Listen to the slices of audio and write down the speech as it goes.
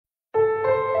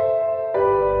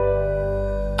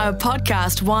A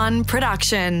Podcast One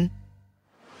production.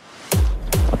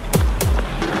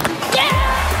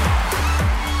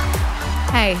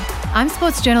 Hey, I'm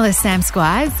sports journalist Sam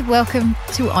Squiers. Welcome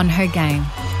to On Her Game.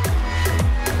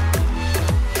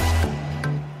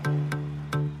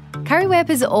 Karrie Webb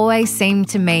has always seemed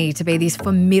to me to be this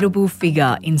formidable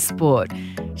figure in sport.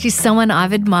 She's someone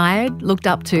I've admired, looked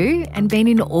up to, and been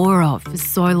in awe of for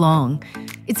so long.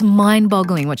 It's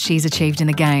mind-boggling what she's achieved in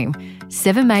the game.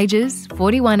 7 majors,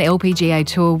 41 LPGA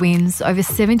Tour wins, over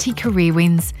 70 career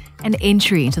wins, and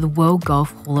entry into the World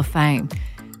Golf Hall of Fame.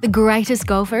 The greatest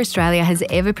golfer Australia has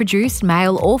ever produced,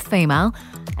 male or female,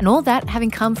 and all that having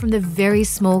come from the very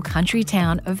small country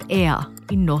town of Ayr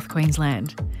in North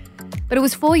Queensland. But it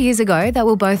was 4 years ago that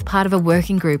we were both part of a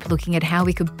working group looking at how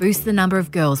we could boost the number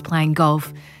of girls playing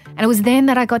golf. And it was then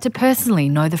that I got to personally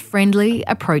know the friendly,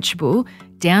 approachable,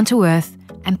 down-to-earth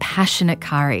and passionate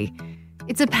Karrie.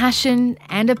 It's a passion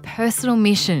and a personal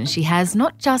mission she has,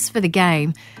 not just for the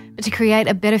game, but to create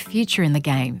a better future in the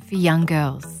game for young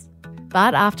girls.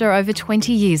 But after over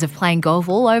 20 years of playing golf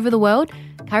all over the world,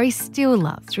 Karrie still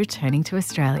loves returning to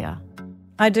Australia.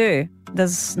 I do.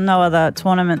 There's no other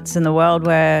tournaments in the world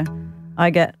where I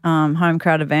get home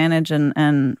crowd advantage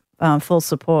and full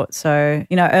support. So,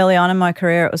 early on in my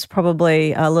career, it was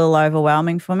probably a little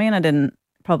overwhelming for me and I didn't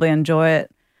probably enjoy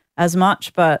it as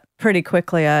much. But pretty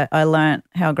quickly, I learnt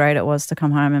how great it was to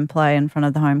come home and play in front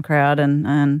of the home crowd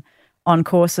and on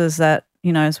courses that,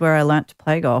 is where I learnt to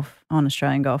play golf, on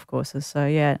Australian golf courses. So,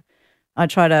 yeah, I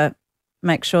try to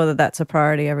make sure that that's a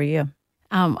priority every year.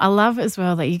 I love as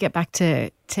well that you get back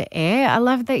to Ayr. I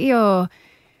love that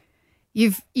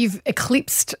you've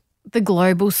eclipsed the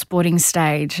global sporting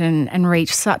stage and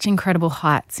reached such incredible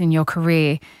heights in your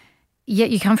career. Yet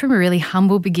you come from a really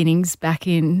humble beginnings back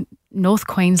in North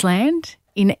Queensland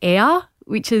in Ayr,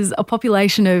 which is a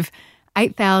population of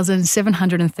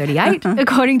 8,738,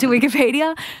 according to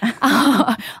Wikipedia.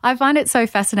 I find it so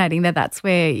fascinating that that's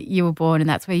where you were born and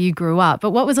that's where you grew up. But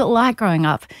what was it like growing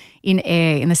up in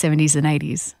Ayr in the 70s and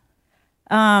 80s?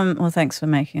 Well, thanks for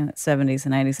making it 70s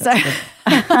and 80s. That's good.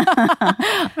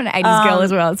 I'm an 80s girl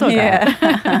as well. It's okay.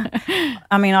 Yeah.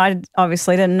 I mean, I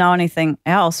obviously didn't know anything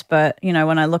else, but,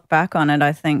 when I look back on it,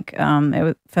 I think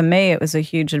for me, it was a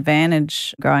huge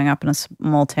advantage growing up in a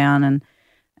small town.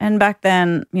 And back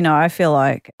then, I feel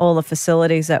like all the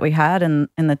facilities that we had in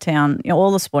the town,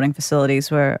 all the sporting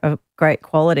facilities were of great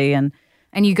quality. And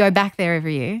you go back there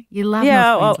every year? You love Yeah,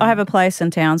 North Queensland. I have a place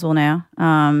in Townsville now,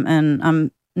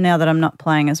 and now that I'm not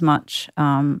playing as much,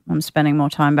 I'm spending more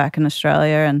time back in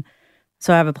Australia. And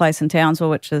so I have a place in Townsville,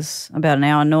 which is about an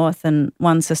hour north, and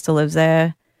one sister lives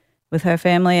there with her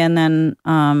family, and then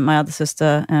my other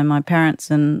sister and my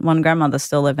parents and one grandmother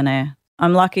still live in Ayr.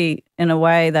 I'm lucky in a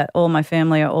way that all my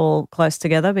family are all close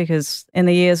together because in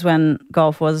the years when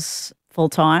golf was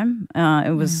full-time,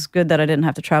 it was good that I didn't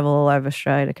have to travel all over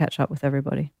Australia to catch up with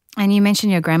everybody. And you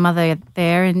mentioned your grandmother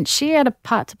there, and she had a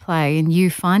part to play in you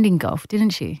finding golf,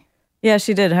 didn't she? Yeah,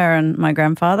 she did, her and my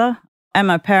grandfather. And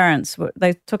my parents,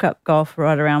 they took up golf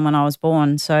right around when I was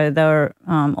born, so they were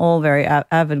all very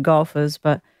avid golfers.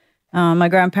 But my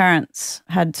grandparents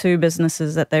had 2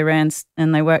 businesses that they ran,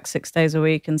 and they worked 6 days a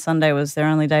week, and Sunday was their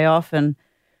only day off. And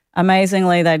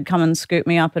amazingly, they'd come and scoop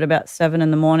me up at about 7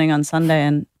 in the morning on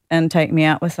Sunday and take me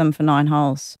out with them for 9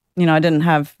 holes. I didn't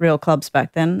have real clubs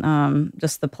back then,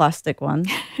 just the plastic ones.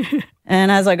 And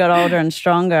as I got older and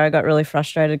stronger, I got really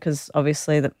frustrated because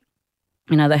obviously the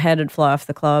head would fly off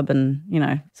the club, and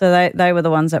so they were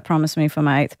the ones that promised me for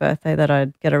my 8th birthday that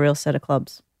I'd get a real set of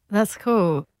clubs. That's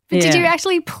cool. But Did you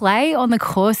actually play on the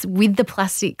course with the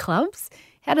plastic clubs?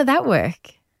 How did that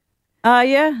work?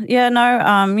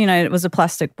 It was a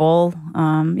plastic ball.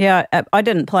 I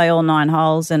didn't play all 9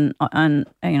 holes, and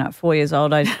at 4 years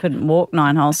old, I couldn't walk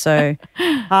 9 holes. So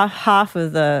half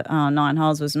of the 9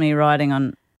 holes was me riding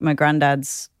on my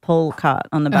granddad's pull cart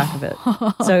on the back of it.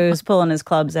 So he was pulling his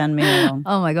clubs and me along.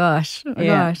 Oh my gosh,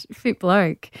 fit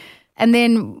bloke. And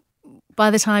then by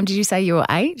the time, did you say you were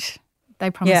 8? They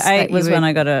promised. Yeah, 8 was when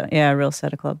I got a real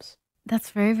set of clubs.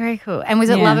 That's very, very cool. And was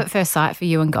it love at first sight for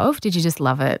you in golf? Did you just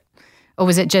love it? Or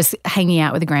was it just hanging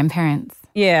out with the grandparents?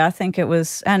 Yeah, I think it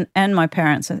was, and my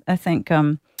parents. I think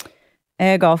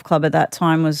Ayr Golf Club at that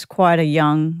time was quite a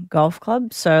young golf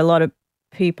club. So a lot of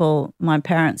people my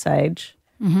parents' age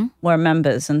were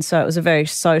members. And so it was a very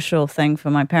social thing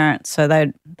for my parents. So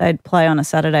they'd play on a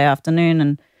Saturday afternoon,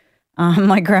 and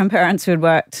my grandparents who had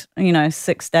worked,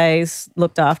 6 days,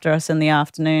 looked after us in the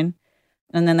afternoon.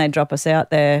 And then they'd drop us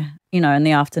out there, in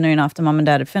the afternoon after mum and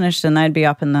dad had finished, and they'd be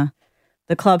up in the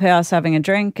clubhouse having a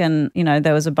drink, and,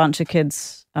 there was a bunch of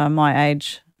kids my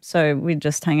age. So we'd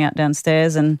just hang out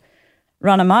downstairs, and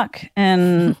run amok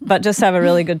but just have a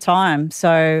really good time.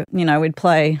 So, we'd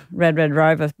play Red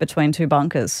Rover between two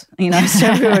bunkers, so we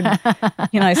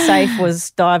would, Safe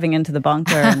was diving into the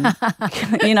bunker and,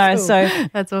 Cool. so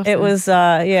That's awesome. it was,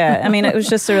 it was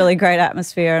just a really great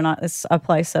atmosphere, and it's a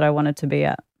place that I wanted to be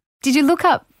at. Did you look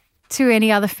up to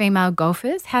any other female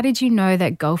golfers? How did you know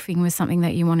that golfing was something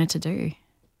that you wanted to do?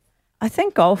 I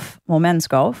think men's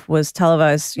golf was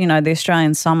televised, the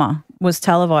Australian summer was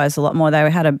televised a lot more. They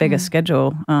had a bigger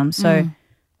schedule. I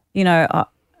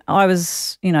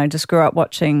was, just grew up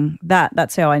watching that.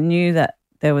 That's how I knew that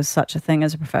there was such a thing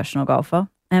as a professional golfer.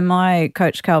 And my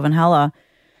coach, Calvin Heller,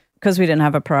 because we didn't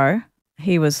have a pro,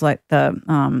 he was like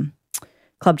the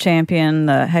club champion,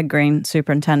 the head green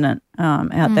superintendent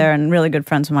out there, and really good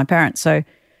friends with my parents. So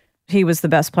he was the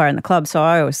best player in the club. So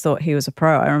I always thought he was a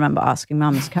pro. I remember asking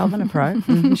Mum, is Calvin a pro?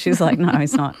 And she's like, no,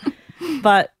 he's not.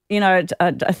 But,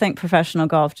 I think professional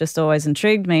golf just always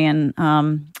intrigued me. And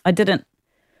I didn't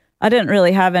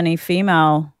really have any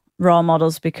female role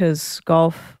models because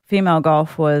female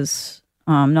golf was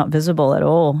not visible at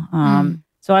all.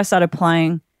 So I started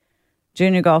playing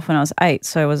junior golf when I was 8.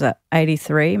 So I was at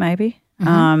 83 maybe.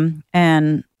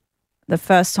 And the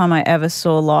first time I ever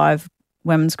saw live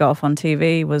women's golf on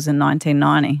TV was in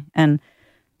 1990.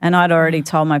 And I'd already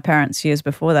told my parents years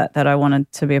before that I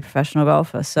wanted to be a professional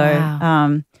golfer. So,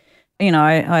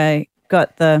 I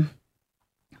got the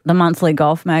monthly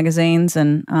golf magazines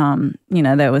and,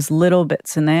 there was little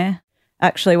bits in there.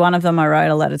 Actually, one of them I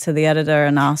wrote a letter to the editor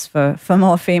and asked for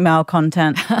more female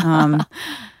content. And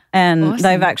awesome.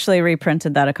 They've actually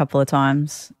reprinted that a couple of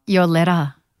times. Your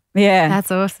letter. Yeah. That's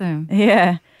awesome.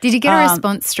 Yeah. Did you get a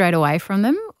response straight away from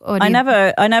them? Or I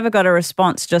never got a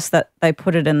response, just that they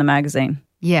put it in the magazine.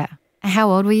 Yeah. How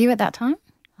old were you at that time?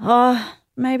 Oh,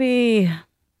 maybe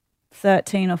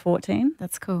 13 or 14.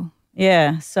 That's cool.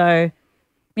 Yeah. So,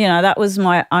 that was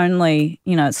my only,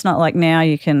 it's not like now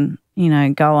you can,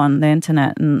 go on the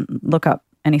internet and look up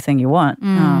anything you want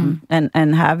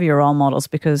and have your role models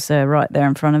because they're right there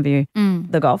in front of you.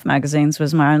 The golf magazines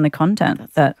was my only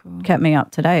content that kept me up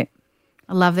to date.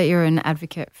 I love that you're an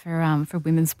advocate for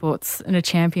women's sports and a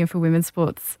champion for women's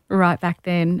sports right back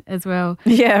then as well.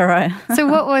 Yeah, right. So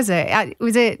what was it?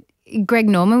 Was it Greg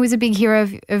Norman was a big hero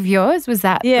of yours? Was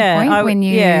that the point when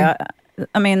you... Yeah,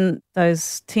 I mean,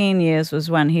 those teen years was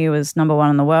when he was number one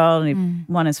in the world and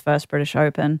he won his first British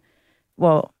Open.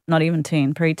 Well, not even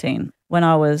teen, preteen. When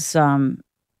I was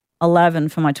 11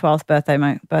 for my 12th birthday,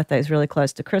 my birthday is really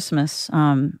close to Christmas.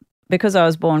 Because I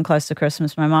was born close to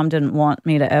Christmas, my mum didn't want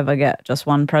me to ever get just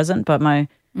one present. But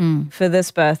for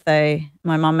this birthday,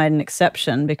 my mum made an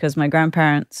exception because my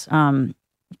grandparents,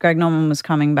 Greg Norman was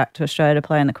coming back to Australia to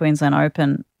play in the Queensland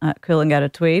Open at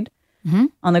Coolangatta Tweed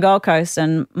on the Gold Coast,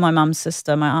 and my mum's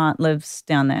sister, my aunt, lives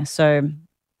down there. So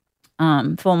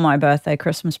for my birthday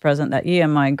Christmas present that year,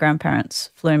 my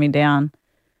grandparents flew me down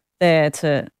there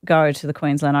to go to the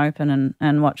Queensland Open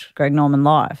and watch Greg Norman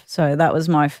live. So that was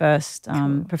my first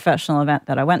professional event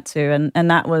that I went to,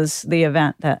 and that was the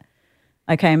event that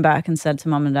I came back and said to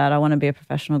Mum and Dad, I want to be a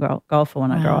professional golfer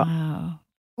when I grow up.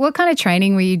 What kind of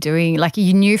training were you doing? Like,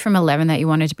 you knew from 11 that you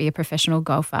wanted to be a professional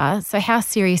golfer. So how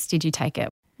serious did you take it?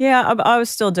 Yeah, I was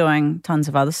still doing tons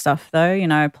of other stuff though.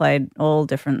 I played all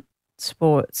different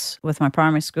sports with my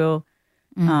primary school.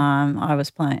 I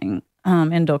was playing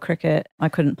indoor cricket. I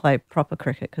couldn't play proper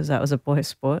cricket because that was a boys'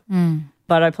 sport.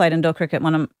 But I played indoor cricket.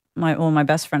 One of my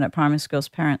best friend at primary school's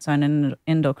parents owned an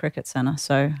indoor cricket centre.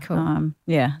 So cool.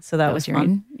 So that was fun.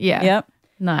 In. Yeah. Yep.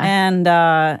 Nice.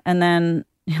 And then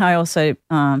I also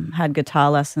had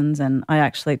guitar lessons, and I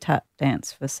actually tap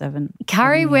danced for 7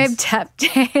 Karrie years. Webb tap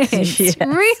dance. Yes.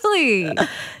 Really?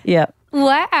 Yep.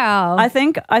 Wow. I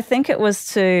think it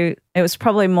was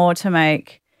probably more to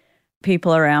make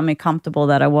people around me comfortable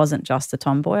that I wasn't just a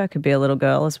tomboy. I could be a little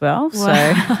girl as well.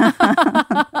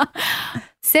 Wow. So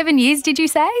 7 years, did you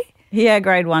say? Yeah,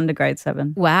 grade 1 to grade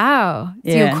 7. Wow.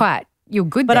 So you're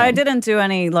good But then. I didn't do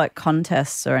any like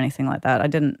contests or anything like that.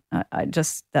 That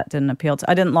didn't appeal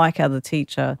to. I didn't like how the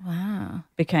teacher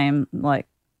became like,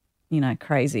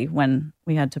 crazy when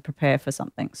we had to prepare for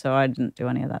something. So I didn't do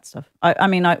any of that stuff.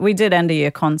 We did end of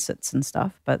year concerts and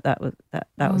stuff, but that was it.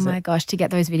 Oh my gosh, to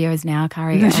get those videos now,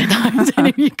 Karrie, of those end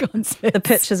of year concerts. The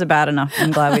pictures are bad enough.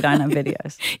 I'm glad we don't have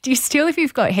videos. Do you still, if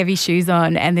you've got heavy shoes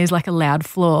on and there's like a loud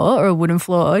floor or a wooden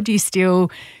floor, do you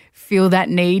still feel that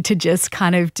need to just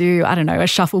kind of do, I don't know, a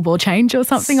shuffle ball change or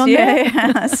something on there?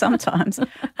 Yeah, sometimes.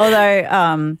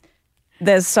 Although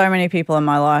there's so many people in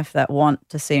my life that want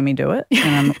to see me do it,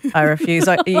 and I refuse.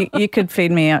 You could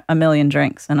feed me a million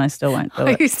drinks and I still won't do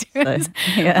it. So,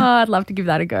 yeah. Oh, I'd love to give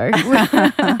that a go.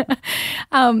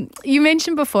 You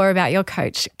mentioned before about your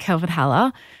coach, Kelvin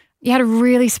Haller. You had a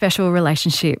really special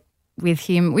relationship with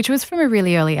him, which was from a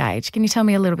really early age. Can you tell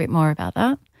me a little bit more about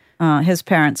that? His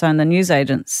parents owned the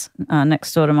newsagents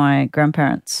next door to my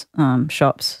grandparents'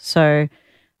 shops. So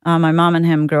my mum and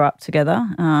him grew up together,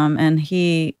 and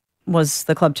he was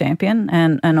the club champion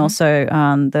and also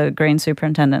the green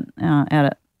superintendent out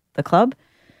at the club.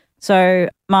 So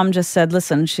mum just said,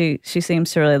 listen, she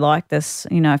seems to really like this.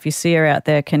 You know, if you see her out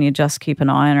there, can you just keep an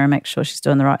eye on her and make sure she's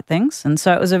doing the right things? And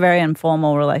so it was a very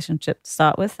informal relationship to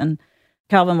start with. And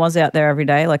Calvin was out there every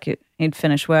day. Like he'd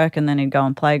finish work and then he'd go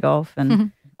and play golf.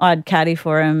 And I'd caddy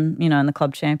for him, you know, in the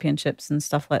club championships and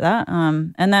stuff like that.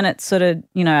 And then it sort of,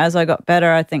 you know, as I got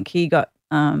better, I think he got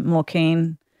more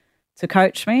keen to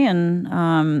coach me.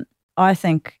 And I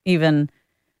think even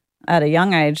at a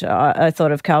young age, I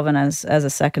thought of Calvin as a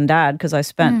second dad because I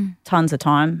spent tons of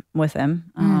time with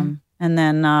him. And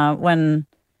then when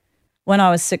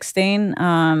I was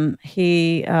 16,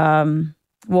 he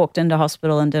walked into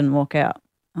hospital and didn't walk out.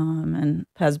 And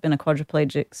has been a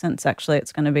quadriplegic since. Actually,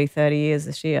 it's going to be 30 years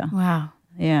this year. Wow.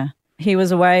 Yeah. He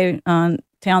was away.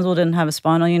 Townsville didn't have a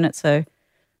spinal unit, so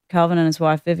Calvin and his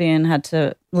wife Vivian had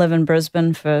to live in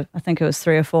Brisbane for, I think it was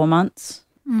 3 or 4 months,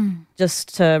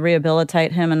 just to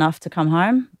rehabilitate him enough to come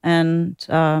home. And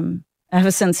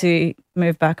ever since he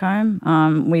moved back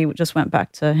home, we just went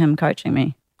back to him coaching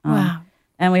me. Wow.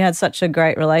 And we had such a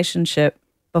great relationship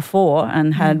before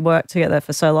and had worked together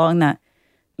for so long that,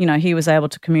 you know, he was able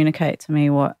to communicate to me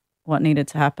what needed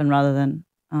to happen rather than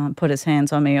put his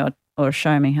hands on me or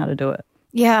show me how to do it.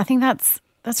 Yeah, I think that's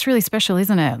really special,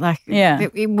 isn't it? Like,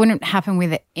 it wouldn't happen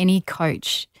with any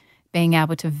coach being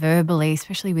able to verbally,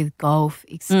 especially with golf,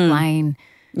 explain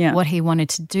what he wanted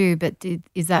to do. But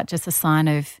is that just a sign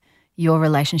of your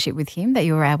relationship with him that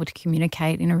you were able to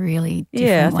communicate in a really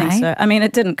different way? Yeah, I think so. I mean,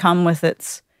 it didn't come with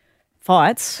its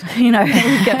fights. You know,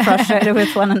 we get frustrated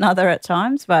with one another at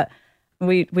times, but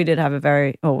we did have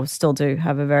still do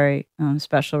have a very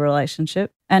special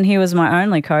relationship. And he was my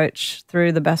only coach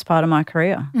through the best part of my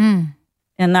career.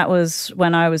 And that was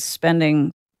when I was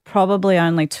spending probably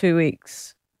only 2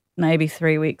 weeks, maybe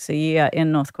 3 weeks a year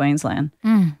in North Queensland.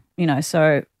 You know,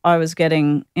 so I was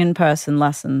getting in-person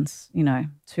lessons, you know,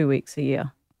 2 weeks a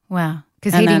year. Wow.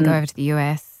 Because he didn't go over to the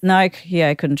US. No,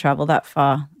 he couldn't travel that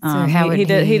far. So how would he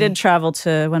did travel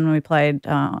to when we played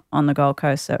on the Gold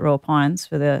Coast at Royal Pines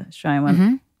for the Australian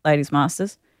Women Ladies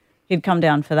Masters. He'd come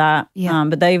down for that.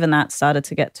 But even that started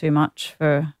to get too much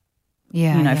for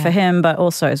for him, but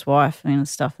also his wife. You know,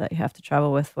 stuff that you have to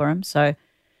travel with for him. So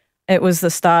it was the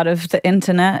start of the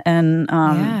internet and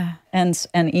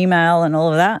email and all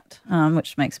of that,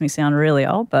 which makes me sound really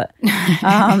old. But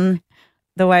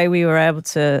the way we were able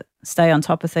to stay on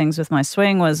top of things with my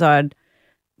swing was I'd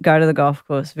go to the golf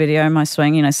course, video my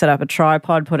swing, you know, set up a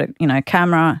tripod, put a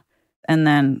camera, and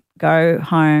then go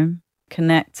home,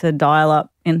 connect to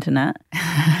dial-up internet,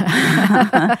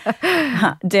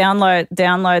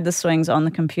 download the swings on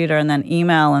the computer, and then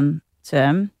email them to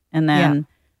him. And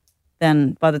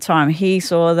then by the time he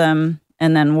saw them,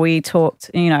 and then we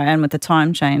talked, you know, and with the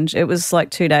time change, it was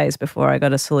like 2 days before I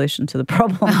got a solution to the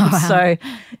problem. Oh, wow. So,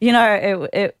 you know,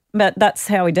 but that's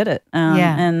how we did it.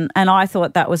 And I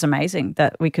thought that was amazing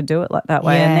that we could do it like that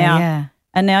way.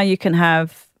 And now you can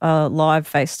have a live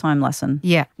FaceTime lesson,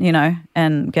 you know,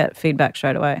 and get feedback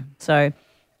straight away. So,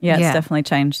 it's definitely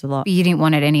changed a lot. But you didn't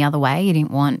want it any other way? You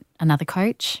didn't want another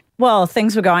coach? Well,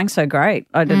 things were going so great.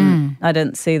 I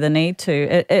didn't see the need to.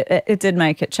 It did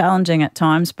make it challenging at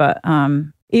times, but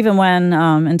even when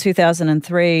in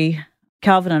 2003,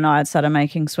 Calvin and I had started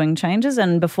making swing changes,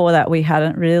 and before that we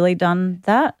hadn't really done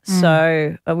that.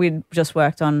 So we'd just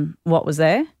worked on what was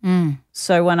there.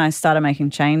 So when I started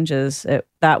making changes,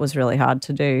 that was really hard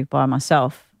to do by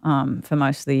myself for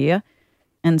most of the year.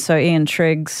 And so Ian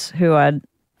Triggs, who I'd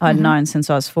known since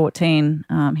I was 14,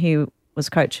 he was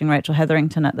coaching Rachel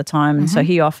Hetherington at the time, and so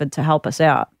he offered to help us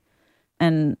out.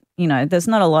 And, you know, there's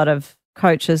not a lot of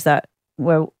coaches that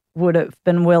would have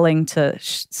been willing to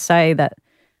say that,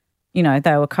 you know,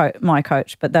 they were my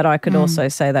coach, but that I could also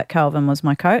say that Calvin was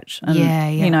my coach. And,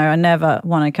 you know, I never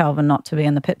wanted Calvin not to be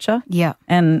in the picture. Yeah.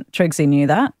 And Triggsy knew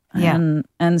that. Yeah.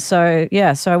 And so,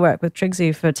 so I worked with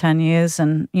Triggsy for 10 years,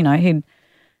 and, you know,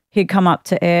 he'd come up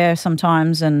to air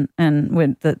sometimes, and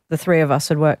with the three of us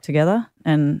would work together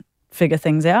and figure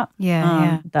things out.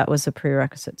 That was a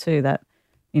prerequisite too, that,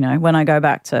 you know, when I go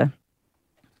back to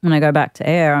when I go back to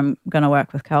Ayr, I'm going to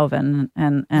work with Calvin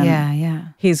and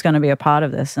he's going to be a part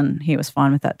of this, and he was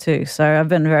fine with that too. So I've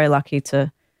been very lucky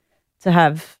to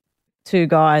have two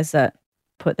guys that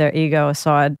put their ego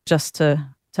aside just to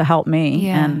help me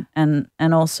and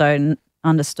also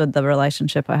understood the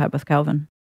relationship I had with Calvin.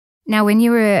 Now, when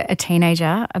you were a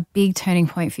teenager, a big turning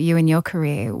point for you in your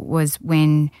career was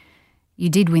when you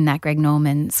did win that Greg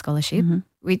Norman scholarship,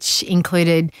 which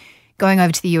included going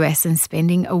over to the US and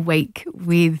spending a week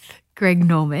with Greg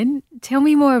Norman. Tell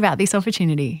me more about this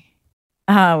opportunity.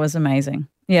 It was amazing.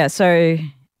 Yeah, so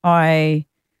I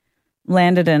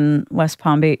landed in West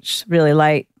Palm Beach really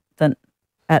late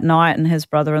at night, and his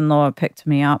brother-in-law picked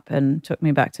me up and took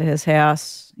me back to his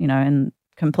house, in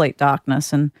complete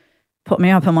darkness, and put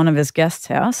me up in one of his guest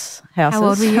houses. How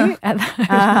old were you at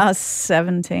that?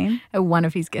 17. At one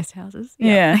of his guest houses?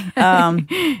 Yeah.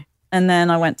 And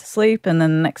then I went to sleep, and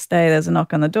then the next day there's a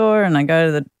knock on the door, and I go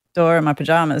to the door in my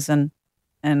pajamas, and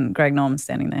Greg Norman's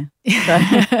standing there.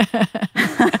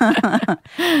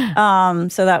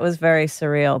 So that was very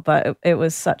surreal, but it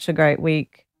was such a great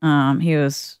week. He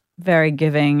was very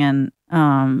giving, and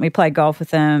we played golf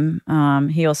with him.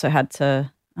 He also had to,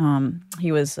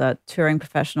 he was a touring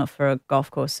professional for a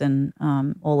golf course in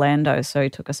Orlando, so he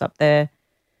took us up there.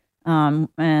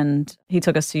 And he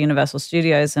took us to Universal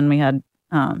Studios, and we had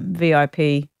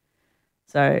VIP,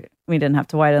 so we didn't have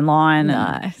to wait in line.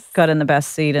 Nice. And got in the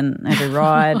best seat in every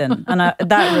ride, and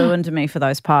that ruined me for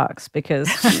those parks, because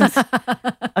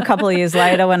a couple of years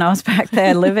later, when I was back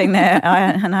there living there,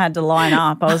 I had to line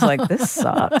up. I was like, this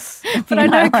sucks. But I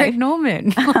know Greg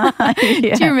Norman.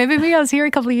 Yeah. Do you remember me? I was here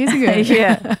a couple of years ago.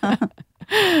 Yeah.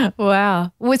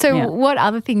 Wow. So what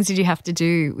other things did you have to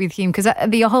do with him? Because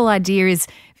the whole idea is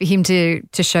for him to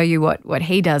show you what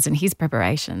he does in his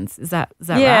preparations. Is that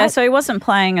right? Yeah, so he wasn't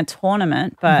playing a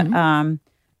tournament, but,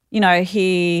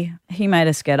 he made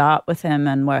us get up with him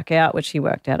and work out, which he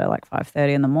worked out at like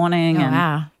 5:30 in the morning. Oh,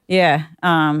 wow. Yeah.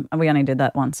 We only did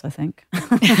that once, I think.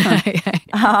 But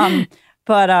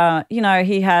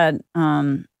he had,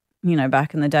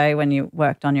 back in the day when you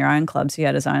worked on your own clubs, he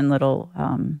had his own little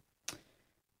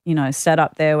set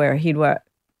up there where he'd work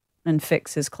and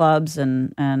fix his clubs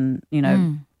and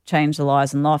change the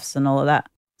lies and lofts and all of that.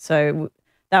 So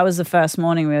that was the first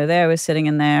morning we were there. We were sitting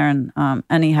in there,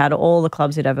 and he had all the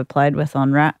clubs he'd ever played with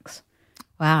on racks.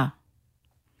 Wow.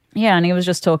 Yeah, and he was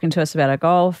just talking to us about our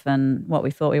golf and what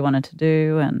we thought we wanted to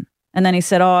do. And then he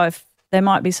said, if there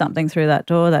might be something through that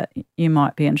door that you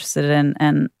might be interested in.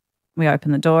 And we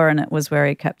opened the door, and it was where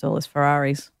he kept all his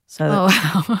Ferraris. So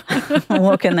I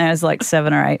walk in, there's like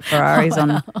 7 or 8 Ferraris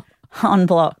on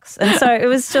blocks. And so it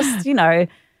was just,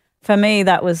 for me,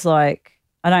 that was like,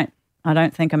 I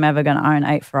don't think I'm ever going to own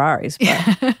 8 Ferraris,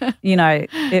 but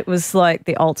it was like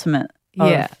the ultimate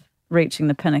of reaching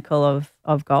the pinnacle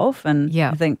of golf. And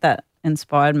I think that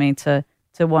inspired me to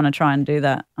want to try and do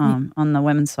that on the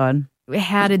women's side.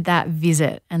 How did that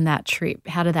visit and that trip,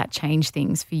 how did that change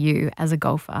things for you as a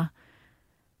golfer?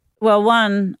 Well,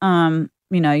 one,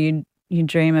 you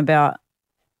dream about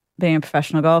being a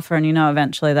professional golfer, and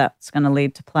eventually that's going to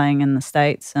lead to playing in the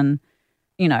States. And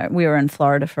we were in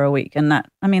Florida for a week, and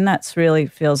that's really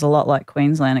feels a lot like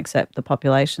Queensland, except the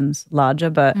population's larger.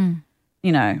 But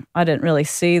I didn't really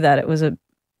see that it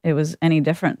was any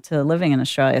different to living in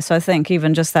Australia. So I think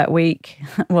even just that week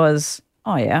was,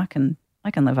 I can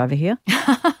live over here.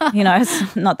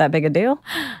 It's not that big a deal.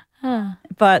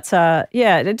 But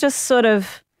it just sort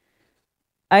of,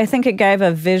 I think it gave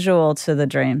a visual to the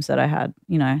dreams that I had,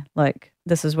 like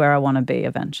this is where I want to be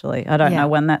eventually. I don't know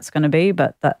when that's going to be,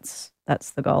 but that's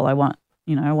the goal I want.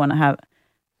 I want to have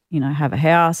a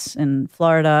house in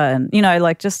Florida and,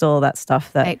 like just all that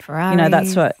stuff that, 8 Ferraris.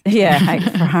 That's what, 8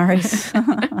 Ferraris.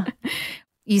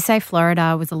 You say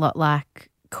Florida was a lot like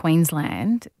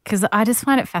Queensland, because I just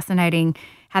find it fascinating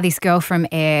how this girl from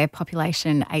Ayr,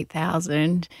 population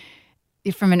 8,000,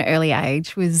 from an early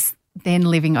age was then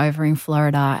living over in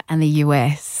Florida and the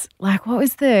US. Like,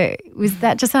 was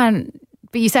that just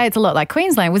but you say it's a lot like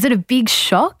Queensland. Was it a big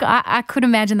shock? I could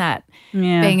imagine that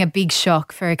being a big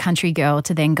shock for a country girl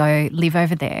to then go live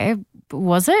over there.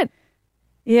 Was it?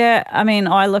 Yeah,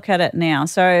 I look at it now.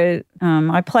 So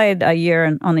I played a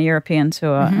year on the European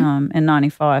tour in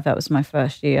 95. That was my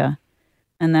first year.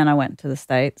 And then I went to the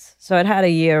States. So I'd had a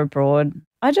year abroad.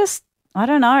 I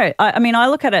don't know. I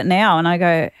look at it now and I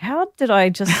go, how did I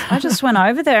just went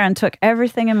over there and took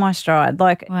everything in my stride.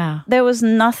 Like, wow. There was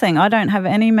nothing. I don't have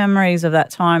any memories of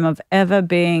that time of ever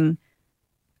being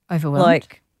overwhelmed.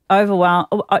 Like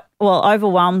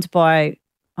overwhelmed by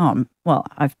well,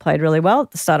 I've played really well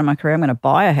at the start of my career. I'm going to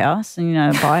buy a house and,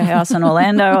 buy a house in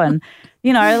Orlando. And,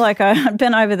 I've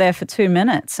been over there for 2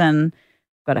 minutes and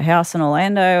got a house in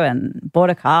Orlando and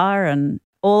bought a car. And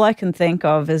all I can think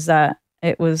of is that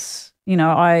it was,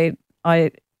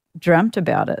 I dreamt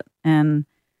about it and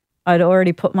I'd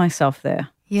already put myself there.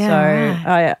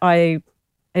 Yeah. So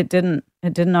it didn't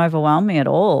overwhelm me at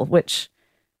all, which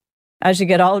as you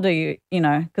get older,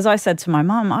 because I said to my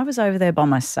mum, I was over there by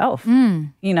myself,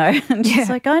 and she's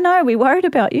like, I know, we worried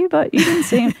about you, but you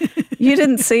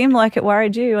didn't seem like it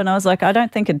worried you. And I was like, I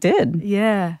don't think it did.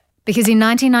 Yeah. Because in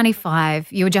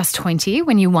 1995, you were just 20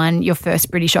 when you won your first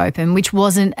British Open, which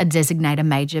wasn't a designated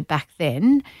major back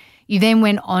then. You then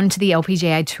went on to the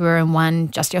LPGA Tour and won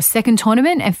just your second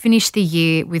tournament and finished the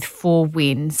year with 4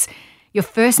 wins. Your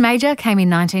first major came in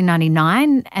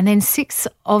 1999 and then 6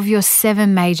 of your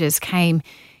 7 majors came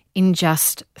in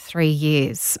just 3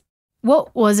 years.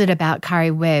 What was it about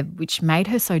Karrie Webb which made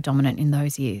her so dominant in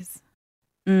those years?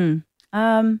 It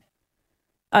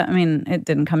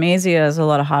didn't come easy. It was a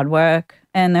lot of hard work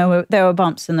and there were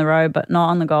bumps in the road, but not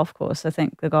on the golf course. I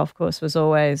think the golf course was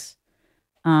always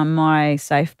my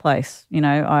safe place.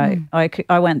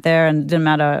 I went there and it didn't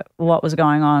matter what was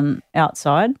going on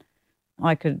outside.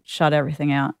 I could shut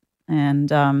everything out.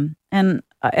 And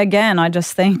again, I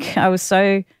just think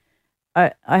I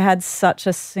had such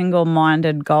a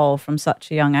single-minded goal from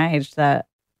such a young age that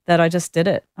I just did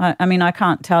it. I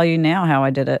can't tell you now how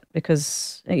I did it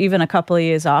because even a couple of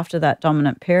years after that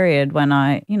dominant period when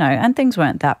and things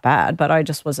weren't that bad, but I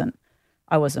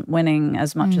wasn't winning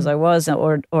as much as I was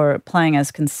or playing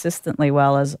as consistently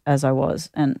well as I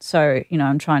was. And so,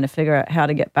 I'm trying to figure out how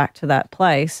to get back to that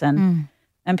place.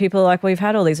 And people are like, we've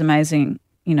had all these amazing,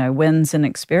 wins and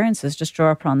experiences, just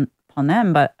draw upon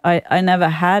them. But I never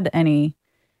had any,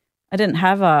 I didn't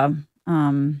have a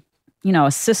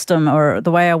system or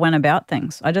the way I went about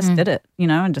things. I just did it,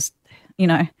 and just,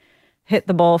 hit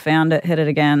the ball, found it, hit it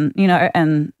again,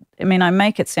 and I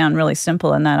make it sound really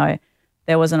simple in that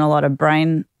there wasn't a lot of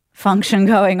brain function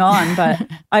going on, but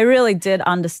I really did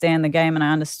understand the game and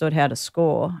I understood how to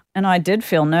score. And I did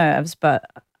feel nerves, but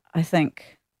I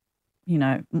think,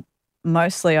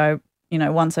 mostly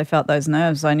once I felt those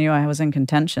nerves, I knew I was in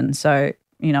contention. So,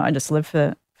 I just lived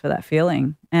for that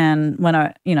feeling. And when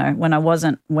I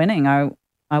wasn't winning, I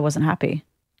wasn't happy.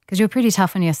 Because you were pretty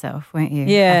tough on yourself, weren't you?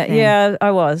 Yeah,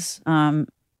 I was.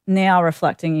 Now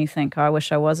reflecting, you think, I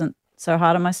wish I wasn't so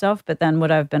hard on myself, but then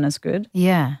would I have been as good?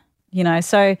 Yeah.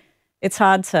 So it's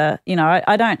hard to,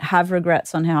 I don't have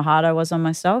regrets on how hard I was on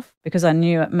myself because I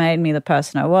knew it made me the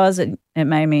person I was. It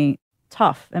made me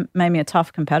tough. It made me a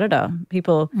tough competitor.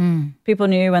 People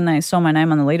knew when they saw my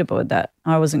name on the leaderboard that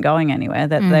I wasn't going anywhere,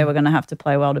 that they were going to have to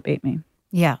play well to beat me.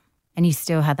 Yeah. And you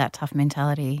still had that tough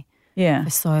mentality for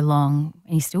so long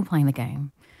and you're still playing the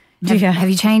game. Have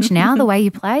you changed now the way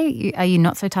you play? Are you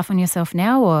not so tough on yourself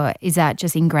now or is that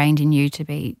just ingrained in you to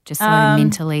be just so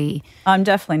mentally I'm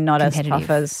definitely not as tough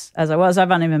as I was.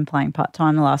 I've only been playing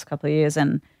part-time the last couple of years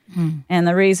and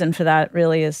the reason for that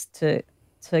really is to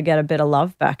get a bit of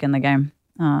love back in the game.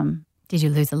 Did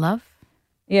you lose the love?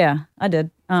 Yeah, I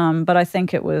did. But I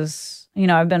think it was,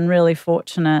 I've been really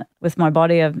fortunate with my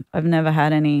body. I've never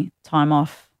had any time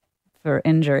off for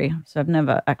injury. So I've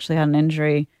never actually had an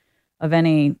injury of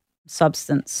any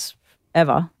substance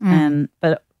ever.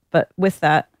 But with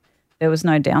that, there was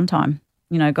no downtime.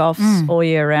 Golf's all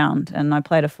year round and I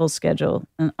played a full schedule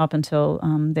up until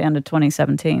the end of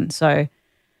 2017. So,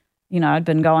 I'd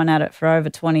been going at it for over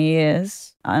 20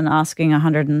 years and asking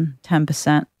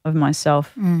 110% of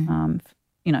myself,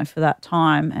 for that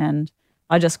time. And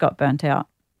I just got burnt out.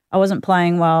 I wasn't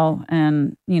playing well.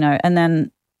 And, and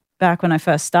then back when I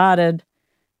first started,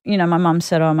 my mum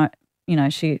said,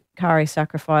 Karrie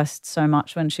sacrificed so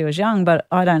much when she was young, but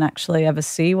I don't actually ever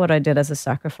see what I did as a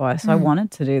sacrifice. I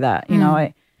wanted to do that.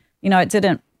 It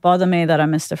didn't bother me that I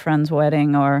missed a friend's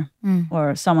wedding or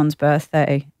someone's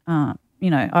birthday.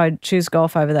 I'd choose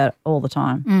golf over that all the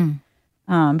time.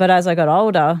 But as I got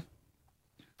older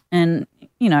and,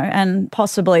 and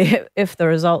possibly if the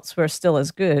results were still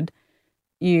as good,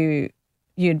 you'd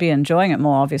be enjoying it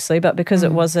more, obviously. But because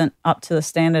it wasn't up to the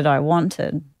standard I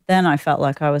wanted, then I felt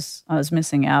like I was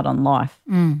missing out on life.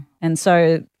 And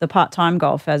so the part-time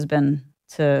golf has been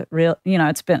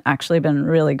it's been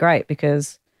really great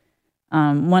because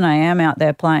when I am out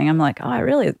there playing, I'm like, I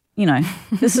really,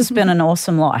 this has been an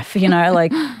awesome life, and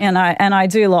I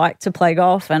do like to play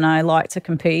golf and I like to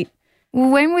compete.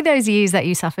 When were those years that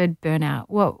you suffered burnout?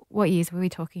 What years were we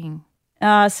talking?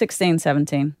 16,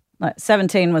 17. Like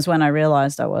 17 was when I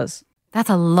realized I was. That's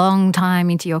a long time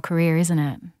into your career, isn't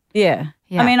it? Yeah.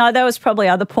 I mean, there was probably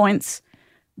other points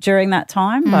during that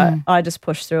time, but I just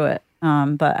pushed through it.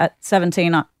 But at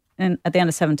 17, at the end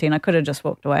of 17, I could have just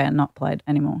walked away and not played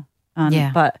anymore.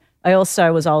 But I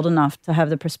also was old enough to have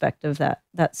the perspective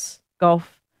that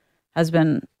golf has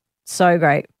been so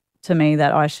great to me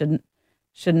that I should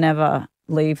never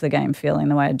leave the game feeling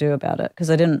the way I do about it, because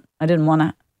I didn't want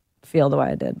to feel the way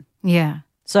I did. Yeah.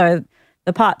 So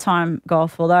the part-time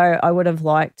golf, although I would have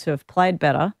liked to have played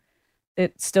better,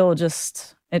 it still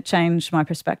just changed my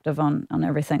perspective on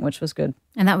everything, which was good.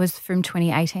 And that was from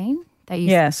 2018 that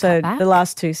you so cut back? The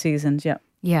last 2 seasons, yeah.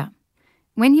 Yeah.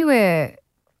 When you were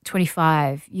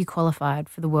 25, you qualified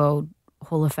for the World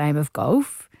Hall of Fame of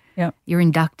Golf. Yeah. You're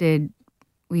inducted,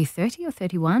 were you 30 or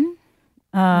 31 when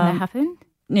that happened?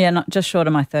 Yeah, not just short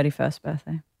of my 31st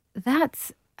birthday.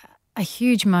 That's a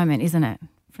huge moment, isn't it?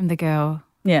 From the girl.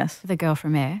 Yes. The girl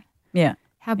from Air. Yeah.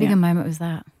 How big a moment was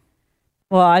that?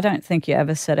 Well, I don't think you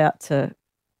ever set out to,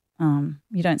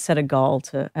 you don't set a goal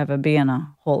to ever be in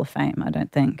a Hall of Fame, I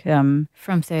don't think. From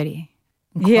 30?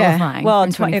 Qualifying well,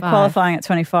 from 25. Qualifying at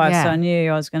 25, Yeah. so I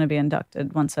knew I was going to be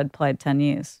inducted once I'd played 10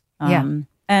 years. And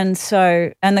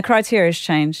the criteria's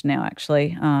changed now,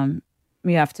 actually.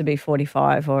 You have to be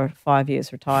 45 or 5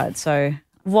 years retired. So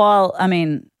while, I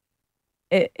mean,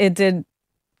 it did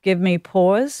give me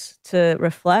pause to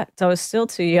reflect, I was still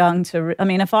too young to,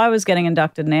 if I was getting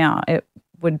inducted now, it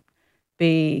would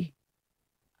be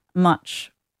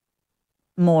much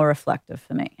more reflective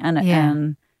for me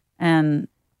and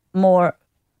more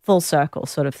full circle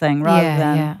sort of thing, rather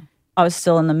than I was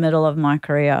still in the middle of my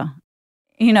career.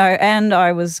 And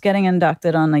I was getting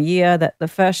inducted on the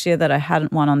first year that I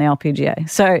hadn't won on the LPGA.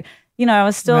 So, I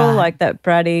was still like that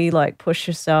bratty, like push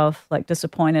yourself, like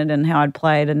disappointed in how I'd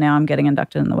played, and now I'm getting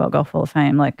inducted in the World Golf Hall of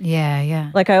Fame. Like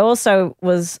I also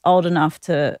was old enough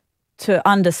to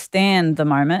understand the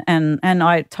moment, and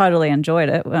I totally enjoyed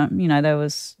it. There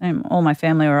was all my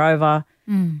family were over.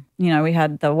 We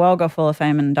had the World Golf Hall of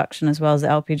Fame induction as well as the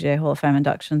LPGA Hall of Fame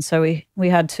induction. So we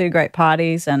had 2 great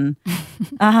parties, and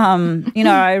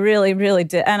I really, really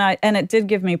did, and it did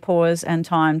give me pause and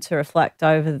time to reflect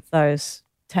over those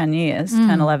 10 years,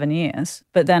 10, 11 years.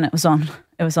 But then it was on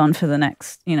for the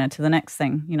next, to the next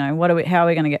thing. How are we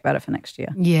going to get better for next year?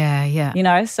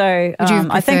 Yeah. So would you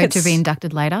have I think preferred to be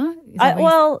inducted later?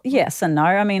 Yes and no.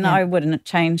 I wouldn't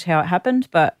change how it happened,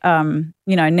 but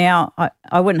now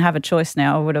I wouldn't have a choice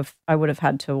now. I would have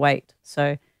had to wait.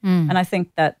 So, and I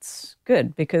think that's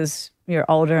good, because you're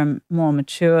older and more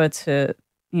mature to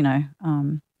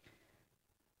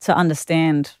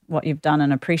understand what you've done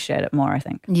and appreciate it more, I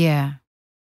think. Yeah.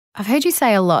 I've heard you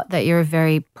say a lot that you're a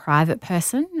very private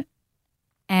person,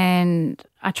 and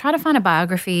I try to find a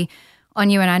biography on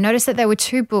you, and I noticed that there were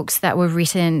 2 books that were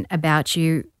written about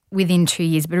you within 2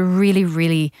 years, but a really,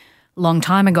 really long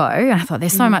time ago. And I thought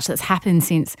there's so much that's happened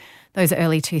since those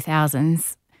early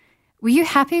 2000s. Were you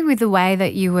happy with the way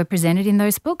that you were presented in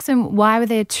those books, and why were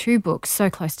there 2 books so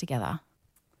close together?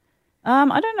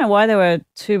 I don't know why there were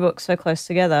 2 books so close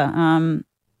together.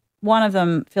 One of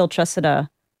them, Phil Tressida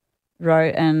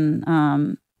wrote,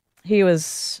 and he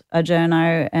was a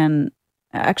journo, and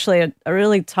actually a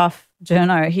really tough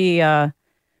journo.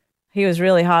 He was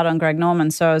really hard on Greg Norman,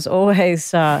 so I was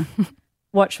always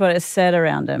watch what is said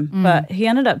around him. But he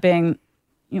ended up being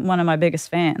one of my biggest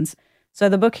fans. So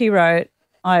the book he wrote,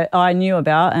 I knew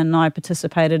about, and I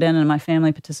participated in, and my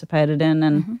family participated in,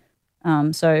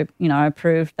 and so I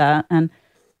approved that. And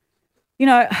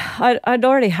I'd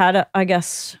already had, I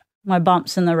guess, my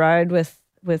bumps in the road with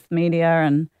media,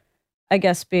 and I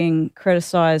guess being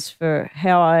criticized for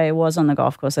how I was on the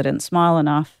golf course. I didn't smile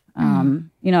enough.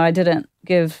 I didn't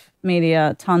give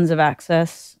media tons of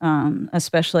access,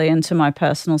 especially into my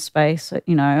personal space.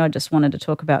 I just wanted to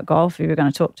talk about golf. If you were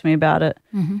going to talk to me about it.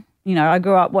 I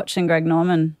grew up watching Greg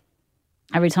Norman.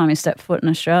 Every time he stepped foot in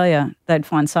Australia, they'd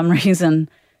find some reason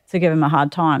to give him a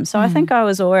hard time. So I think I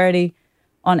was already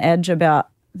on edge about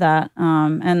that.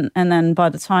 And then by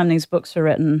the time these books were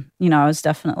written, I was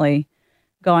definitely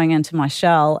going into my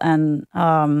shell. And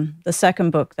the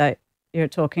second book that you're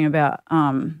talking about,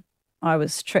 I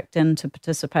was tricked into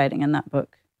participating in that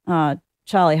book.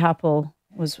 Charlie Happel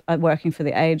was working for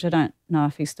The Age. I don't know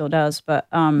if he still does, but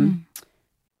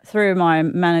through my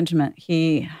management,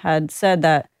 he had said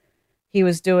that he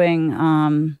was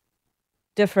doing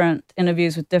different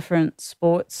interviews with different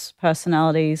sports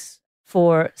personalities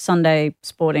for Sunday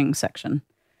sporting section.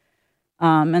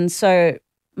 And so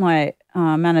my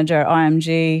manager,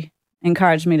 IMG,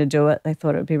 encouraged me to do it. They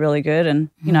thought it would be really good. And,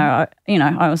 I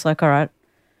was like, all right,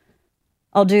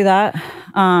 I'll do that.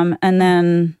 And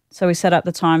then, so we set up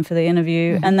the time for the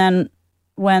interview. And then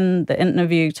when the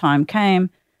interview time came,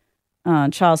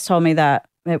 Charles told me that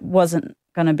it wasn't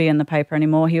going to be in the paper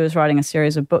anymore. He was writing a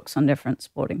series of books on different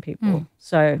sporting people.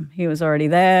 So he was already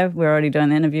there. We were already doing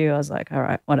the interview. I was like, all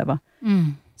right, whatever.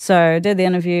 So did the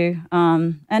interview.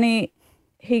 And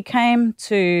he came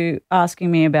to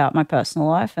asking me about my personal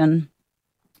life. And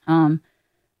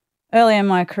early in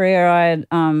my career, I had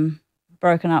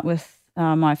broken up with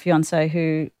my fiance,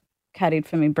 who caddied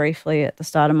for me briefly at the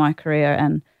start of my career.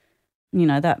 And,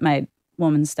 that made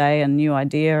Woman's Day a new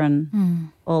idea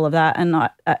and all of that. And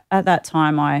at that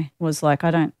time, I was like,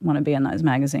 I don't want to be in those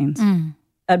magazines.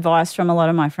 Advice from a lot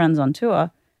of my friends on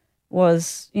tour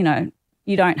was, you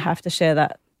don't have to share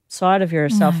that side of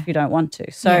yourself if you don't want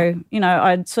to. So,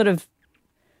 I'd sort of,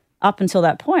 up until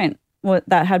that point,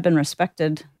 that had been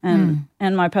respected. And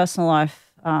my personal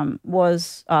life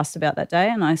was asked about that day,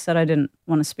 and I said I didn't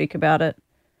want to speak about it.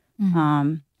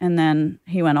 And then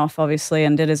he went off, obviously,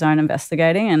 and did his own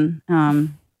investigating.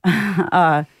 And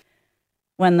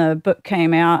when the book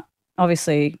came out,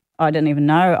 obviously, I didn't even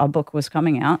know a book was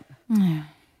coming out.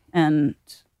 And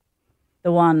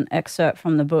the one excerpt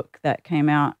from the book that came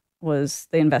out was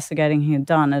the investigating he had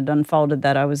done. It unfolded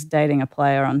that I was dating a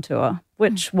player on tour,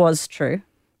 which was true.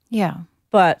 Yeah.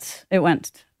 But it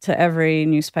went to every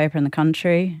newspaper in the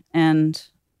country, and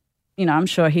I'm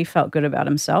sure he felt good about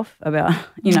himself, about,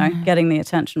 getting the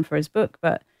attention for his book.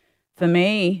 But for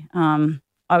me,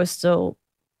 I was still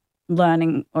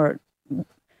learning who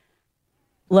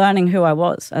I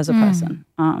was as a person.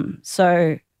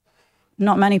 So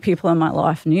not many people in my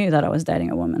life knew that I was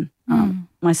dating a woman.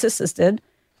 My sisters did,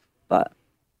 but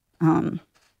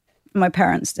my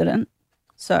parents didn't.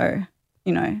 So,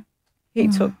 he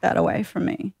took that away from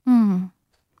me.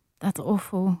 That's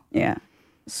awful. Yeah.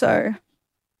 So,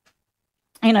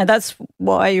 that's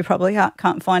why you probably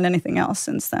can't find anything else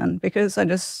since then, because I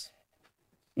just,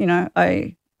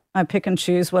 I pick and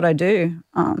choose what I do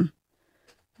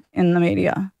in the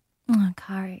media. Oh,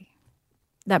 Karrie,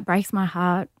 that breaks my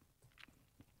heart,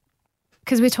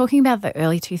 because we're talking about the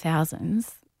early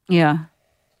 2000s. Yeah.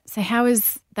 So how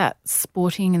is that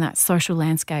sporting and that social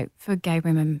landscape for gay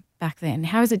women back then?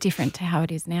 How is it different to how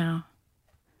it is now?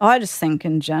 I just think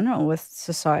in general with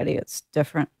society it's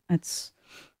different. It's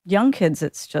young kids,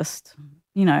 it's just,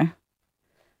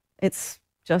 it's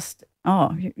just,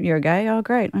 oh, you're gay? Oh,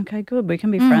 great. Okay, good. We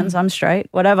can be friends. I'm straight,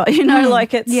 whatever.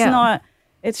 Like it's not,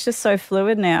 it's just so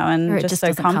fluid now and just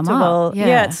so comfortable.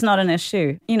 Yeah, it's not an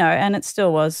issue, and it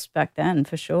still was back then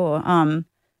for sure.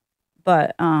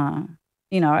 But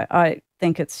I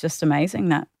think it's just amazing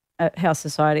that how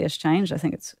society has changed. I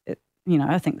think I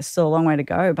think there's still a long way to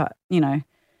go, but,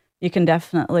 you can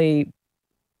definitely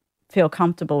feel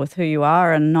comfortable with who you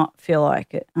are and not feel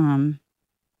like it, in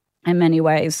many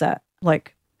ways that,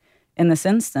 like in this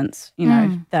instance,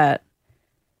 that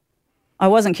I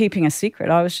wasn't keeping a secret.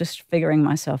 I was just figuring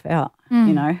myself out,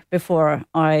 before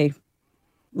I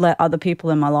let other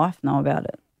people in my life know about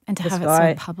it. And to have it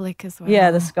so public as well. Yeah,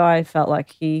 this guy felt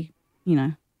like he,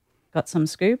 got some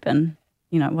scoop and,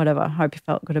 whatever. I hope he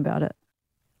felt good about it.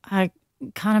 I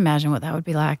can't imagine what that would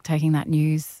be like, taking that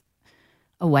news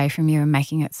away from you and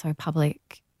making it so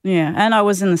public. Yeah, and I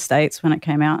was in the States when it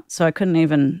came out, so I couldn't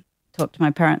even talk to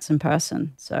my parents in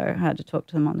person, so I had to talk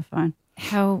to them on the phone.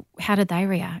 How did they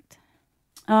react?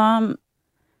 I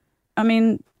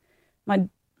mean, my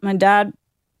dad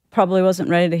probably wasn't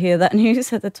ready to hear that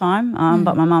news at the time,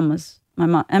 but my mum was.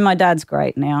 And my dad's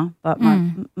great now, but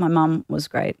my mum was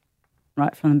great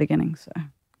right from the beginning. So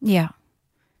yeah,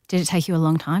 did it take you a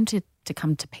long time to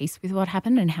come to peace with what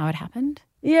happened and how it happened?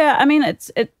 Yeah, I mean,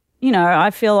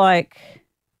 I feel like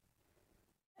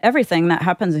everything that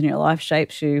happens in your life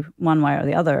shapes you one way or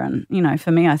the other. And,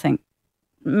 for me, I think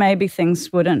maybe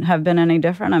things wouldn't have been any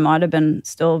different. I might have been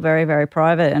still very, very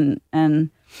private and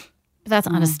but that's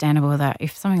understandable that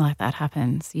if something like that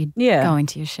happens, you'd go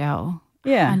into your shell.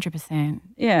 Yeah. 100%.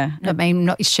 Yeah. I mean,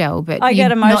 not your shell, but I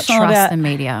get emotional not trust about the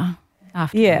media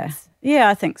afterwards. Yeah. Yeah,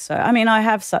 I think so. I mean, I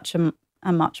have such a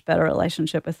much better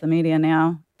relationship with the media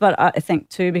now. But I think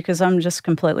too, because I'm just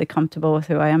completely comfortable with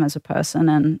who I am as a person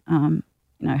and,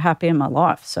 happy in my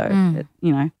life. So,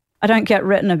 I don't get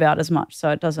written about as much.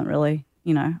 So it doesn't really,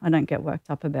 I don't get worked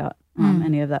up about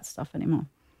any of that stuff anymore.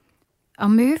 I'll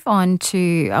move on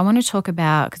to, I want to talk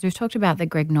about, because we've talked about the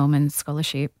Greg Norman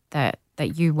scholarship that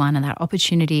you won and that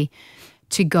opportunity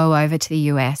to go over to the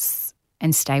US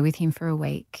and stay with him for a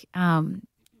week.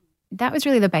 That was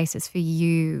really the basis for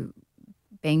you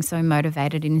being so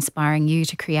motivated and inspiring you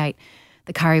to create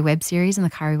the Karrie Webb Series and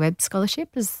the Karrie Webb Scholarship.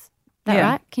 Is that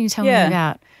right? Can you tell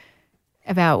me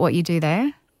about what you do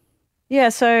there? Yeah,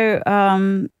 so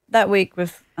that week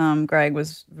with Greg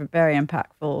was very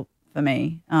impactful for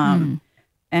me.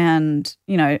 And,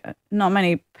 you know, not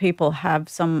many people have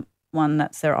someone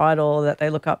that's their idol that they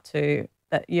look up to,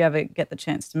 that you ever get the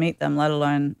chance to meet them, let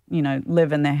alone, you know,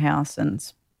 live in their house and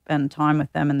spend time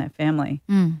with them and their family.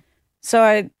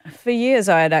 So for years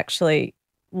I had actually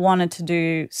wanted to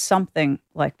do something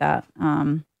like that.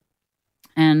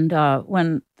 And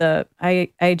when the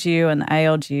AGU and the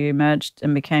ALGU merged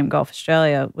and became Golf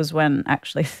Australia was when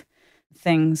actually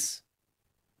things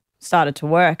started to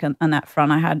work on that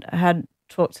front. I had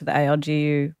talked to the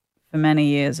ALGU for many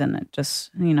years, and it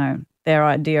just, you know, their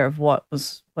idea of what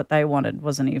they wanted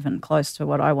wasn't even close to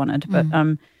what I wanted. But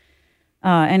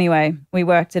anyway, we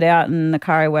worked it out, and the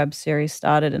Karrie Webb Series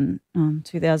started in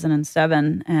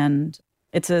 2007, and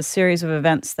it's a series of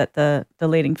events that the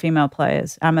leading female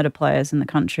players, amateur players in the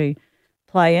country,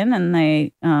 play in, and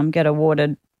they get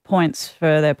awarded points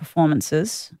for their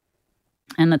performances.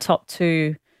 And the top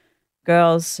two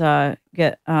girls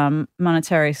get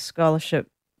monetary scholarship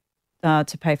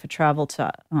to pay for travel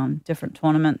to different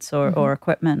tournaments or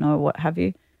equipment or what have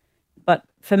you. But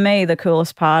for me, the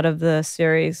coolest part of the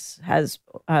series has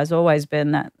always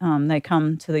been that they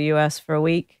come to the US for a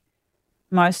week.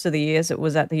 Most of the years it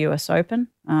was at the US Open.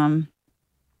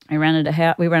 We rented a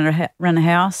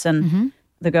house, and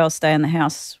the girls stay in the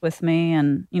house with me,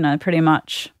 and, you know, pretty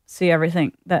much see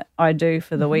everything that I do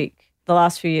for the week. The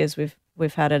last few years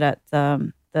we've had it at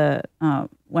the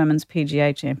Women's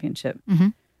PGA Championship.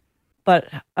 But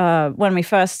when we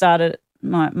first started,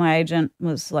 my agent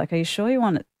was like, "Are you sure you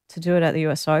want to do it at the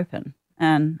US Open?"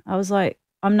 And I was like,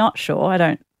 "I'm not sure. I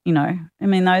don't, you know, I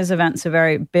mean, those events are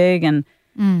very big, and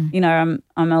you know,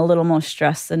 I'm a little more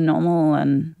stressed than normal."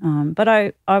 And but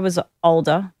I was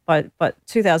older. But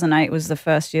 2008 was the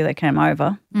first year they came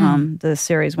over. The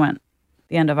series went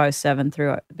the end of 2007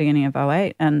 through the beginning of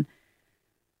 2008, and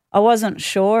I wasn't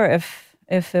sure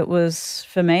if it was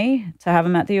for me to have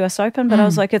them at the US Open, but I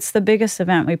was like, it's the biggest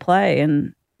event we play,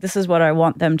 and this is what I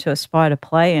want them to aspire to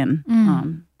play in.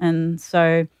 And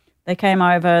so they came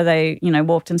over, they, you know,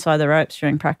 walked inside the ropes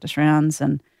during practice rounds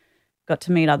and got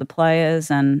to meet other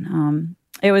players, and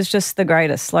it was just the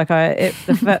greatest. Like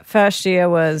the first year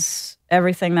was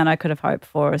everything that I could have hoped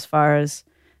for, as far as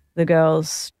the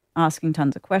girls asking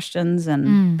tons of questions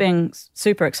and being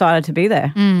super excited to be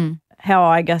there. How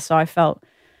I guess I felt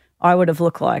I would have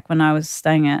looked like when I was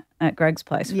staying at Greg's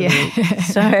place for the week.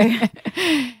 So,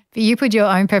 but you put your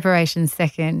own preparations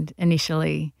second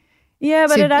initially. Yeah,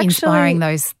 but it actually inspiring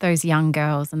those young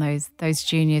girls and those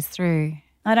juniors through.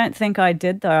 I don't think I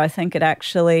did, though. I think it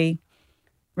actually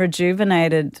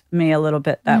rejuvenated me a little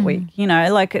bit that week. You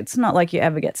know, like, it's not like you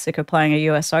ever get sick of playing a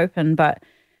US Open, but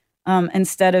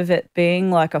instead of it being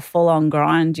like a full-on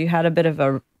grind, you had a bit of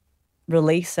a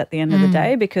release at the end of the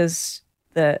day, because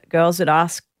the girls would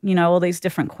ask, you know, all these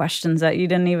different questions that you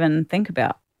didn't even think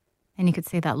about. And you could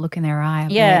see that look in their eye.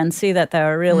 And see that they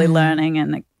were really learning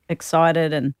and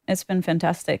excited, and it's been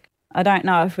fantastic. I don't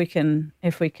know if we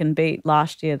can beat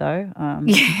last year, though.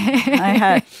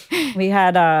 We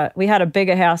had a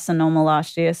bigger house than normal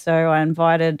last year, so I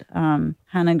invited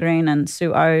Hannah Green and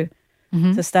Sue O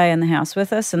to stay in the house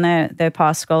with us, and they're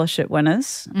past scholarship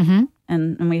winners.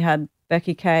 And we had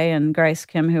Becky Kay and Grace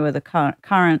Kim, who are the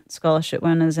current scholarship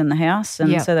winners in the house,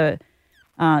 and so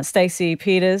the Stacey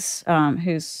Peters,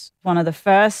 who's one of the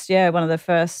first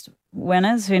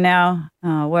winners, who now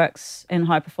works in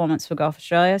high performance for Golf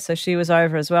Australia. So she was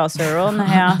over as well. So we're all in the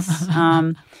house.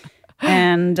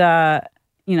 And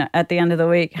you know, at the end of the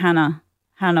week, Hannah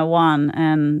won,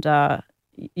 and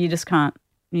you just can't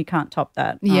top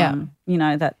that. You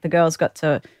know, that the girls got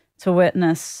to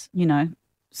witness, you know,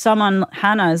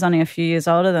 Hannah is only a few years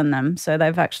older than them, so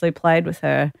they've actually played with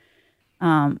her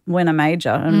win a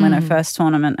major and win her first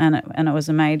tournament, and it was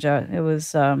a major. It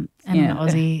was and an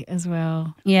Aussie as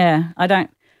well. Yeah, I don't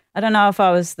know if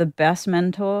I was the best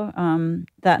mentor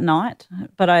that night,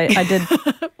 but I did.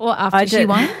 Well, after she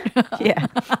won,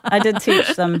 I did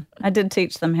teach them. I did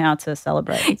teach them how to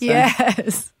celebrate. So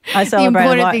yes, I celebrated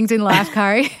the important things in life,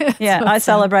 Karrie. Awesome. I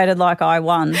celebrated like I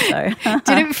won. So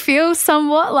did it feel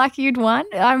somewhat like you'd won?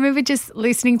 I remember just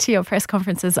listening to your press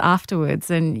conferences afterwards,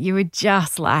 and you were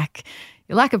just like.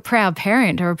 You're like a proud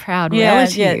parent or a proud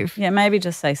relative. Yeah, maybe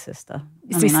just say sister.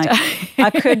 I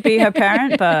could be her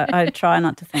parent, but I try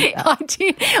not to think that.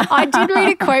 I did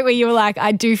read a quote where you were like,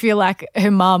 I do feel like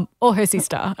her mum or her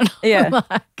sister. Yeah.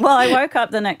 Well, I woke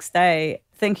up the next day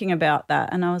thinking about that,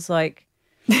 and I was like,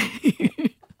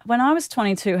 when I was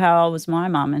 22, how old was my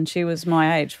mum? And she was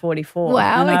my age, 44.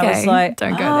 Wow, and okay. I was like,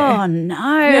 Don't go there. oh,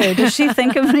 no. Does she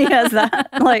think of me as that?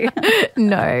 Like,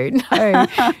 No.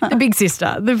 The big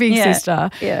sister.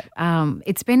 Yeah.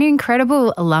 It's been an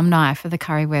incredible alumni for the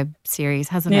Karrie Webb series,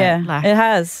 hasn't it? Yeah, it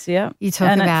has, yeah. You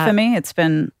talk about... for me, it's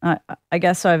been, I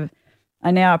guess I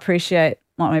now appreciate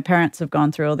what my parents have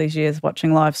gone through all these years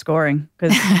watching live scoring,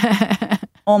 because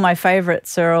all my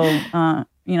favourites are all,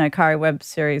 Karrie Webb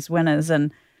Series winners,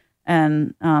 and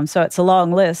so it's a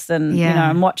long list, and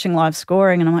I'm watching live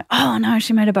scoring and I'm like, oh no,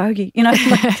 she made a bogey,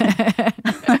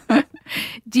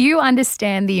 Do you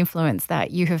understand the influence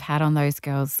that you have had on those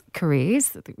girls'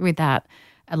 careers with that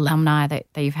alumni that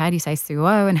you've had? You say Sue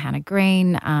O and Hannah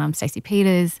Green, Stacey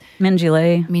Peters,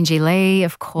 Minjee Lee,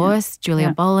 of course,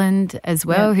 Julia Boland as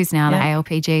well, who's now the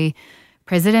ALPG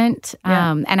president.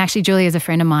 And actually Julia is a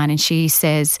friend of mine, and she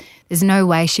says there's no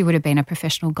way she would have been a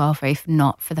professional golfer if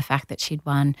not for the fact that she'd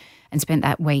won and spent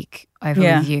that week over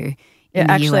with you in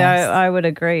the actually, US. I would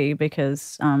agree,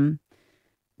 because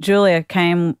Julia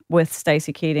came with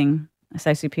Stacey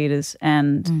Peters,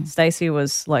 and Stacey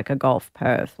was like a golf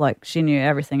perv. Like, she knew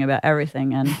everything about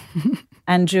everything.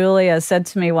 And Julia said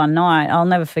to me one night, I'll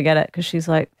never forget it, because she's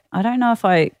like, I don't know if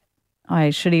I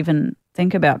should even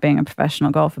think about being a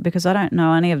professional golfer because I don't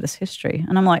know any of this history.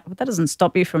 And I'm like, well, that doesn't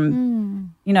stop you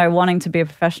from, wanting to be a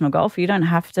professional golfer. You don't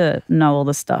have to know all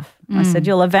this stuff. I said,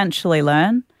 you'll eventually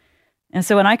learn. And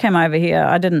so when I came over here,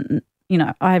 I didn't,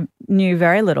 I knew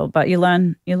very little, but you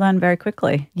learn very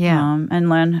quickly. Yeah. And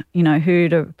learn, who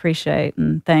to appreciate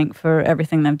and thank for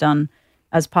everything they've done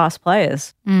as past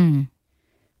players.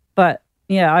 But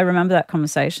I remember that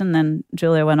conversation. Then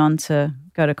Julia went on to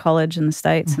go to college in the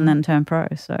States and then turn pro.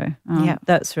 So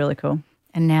that's really cool.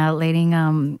 And now leading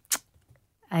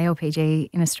ALPG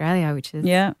in Australia, which is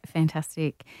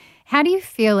fantastic. How do you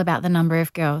feel about the number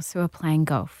of girls who are playing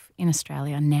golf in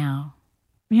Australia now?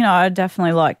 I'd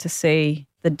definitely like to see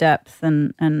the depth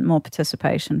and more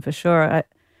participation for sure.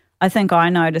 I think I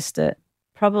noticed it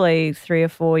probably 3 or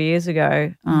 4 years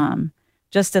ago,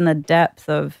 just in the depth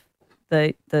of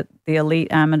the elite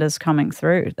amateurs coming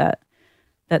through, that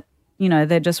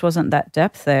there just wasn't that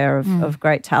depth there of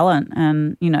great talent.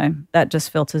 And, that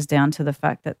just filters down to the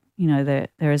fact that,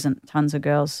 there isn't tons of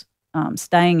girls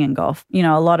staying in golf.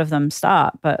 A lot of them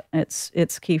start, but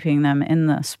it's keeping them in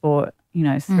the sport,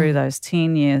 through those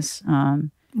teen years.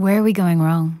 Where are we going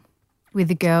wrong with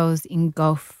the girls in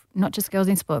golf? Not just girls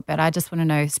in sport, but I just want to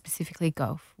know specifically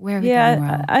golf. Where are we going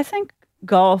wrong? I think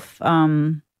golf,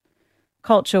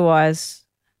 culture-wise,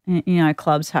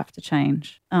 clubs have to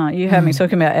change. You heard me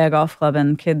talking about Air Golf Club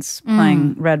and kids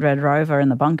playing Red Rover in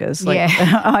the bunkers.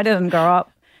 I didn't grow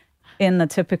up in the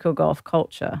typical golf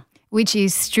culture. Which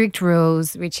is strict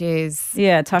rules, which is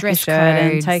tuck your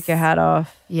shirt in, take your hat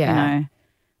off,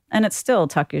 And it's still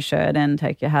tuck your shirt in,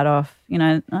 take your hat off.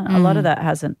 A lot of that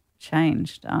hasn't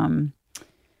changed.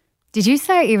 Did you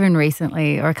say even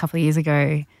recently or a couple of years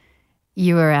ago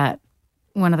you were at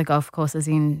one of the golf courses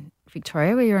in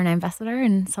Victoria where you were an ambassador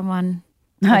and someone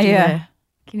can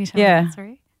you tell me that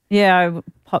story? Yeah, I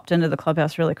popped into the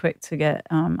clubhouse really quick to get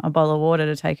a bottle of water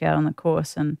to take out on the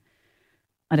course, and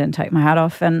I didn't take my hat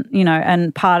off. And,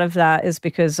 and part of that is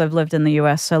because I've lived in the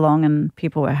US so long and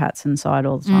people wear hats inside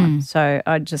all the time. So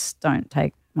I just don't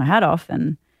take my hat off.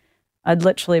 And I'd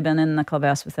literally been in the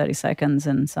clubhouse for 30 seconds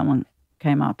and someone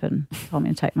came up and told me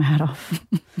to take my hat off.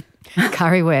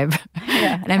 Karrie Webb,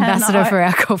 an ambassador for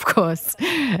our golf course.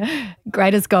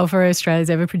 Greatest golfer Australia's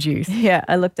ever produced. Yeah,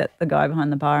 I looked at the guy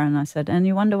behind the bar and I said, and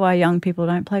you wonder why young people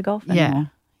don't play golf anymore?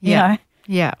 Yeah.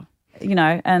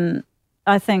 And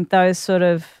I think those sort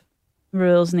of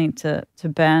rules need to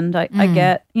bend. I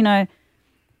get,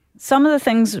 some of the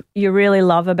things you really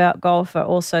love about golf are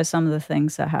also some of the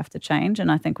things that have to change,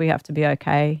 and I think we have to be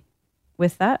okay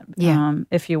with that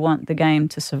if you want the game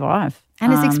to survive.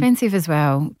 And it's expensive as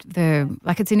well.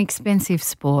 It's an expensive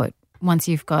sport once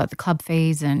you've got the club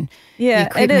fees and the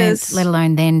equipment, it is. Let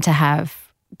alone then to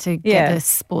get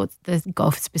the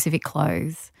golf specific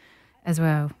clothes as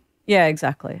well. Yeah,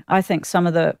 exactly. I think some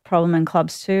of the problem in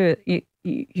clubs too,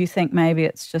 you think maybe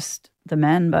it's just the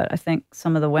men, but I think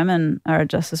some of the women are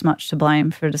just as much to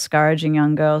blame for discouraging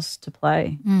young girls to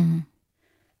play.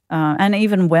 And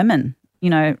even women,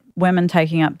 women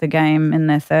taking up the game in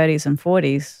their 30s and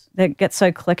 40s, they get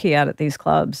so cliquey out at these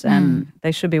clubs and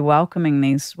they should be welcoming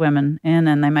these women in,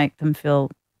 and they make them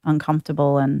feel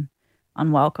uncomfortable and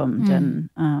unwelcomed.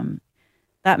 And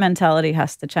that mentality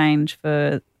has to change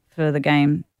for the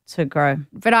game to grow.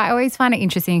 But I always find it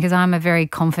interesting because I'm a very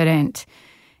confident,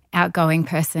 outgoing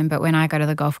person, but when I go to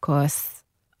the golf course,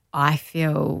 I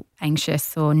feel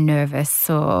anxious or nervous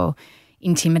or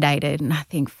intimidated. And I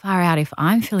think, far out, if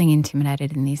I'm feeling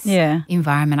intimidated in this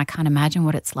environment, I can't imagine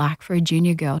what it's like for a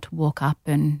junior girl to walk up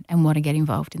and want to get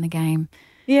involved in the game.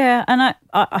 Yeah, and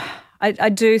I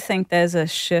do think there's a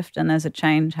shift and there's a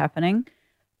change happening,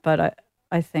 but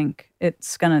I think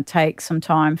it's going to take some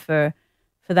time for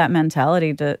that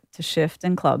mentality to shift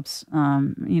in clubs,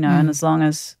 and as long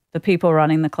as the people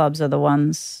running the clubs are the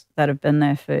ones that have been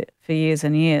there for years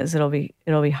and years, it'll be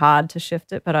hard to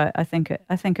shift it, but I think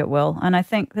it will. And I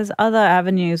think there's other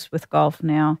avenues with golf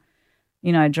now,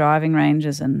 driving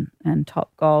ranges and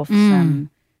top golfs and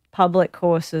public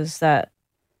courses that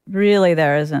really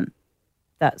there isn't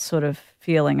that sort of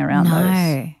feeling around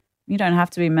those. You don't have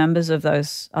to be members of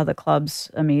those other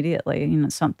clubs immediately.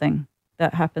 It's something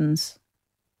that happens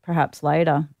perhaps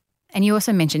later. And you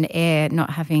also mentioned Ayr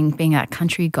not being a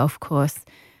country golf course.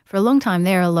 For a long time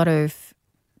there, a lot of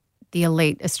the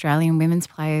elite Australian women's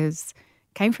players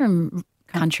came from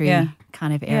country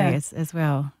kind of areas as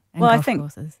well. And golf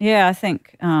courses. I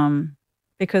think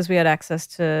because we had access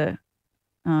to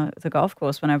the golf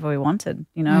course whenever we wanted.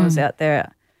 I was out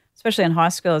there, especially in high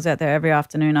school, I was out there every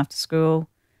afternoon after school,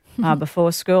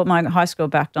 before school. My high school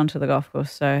backed onto the golf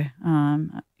course. So,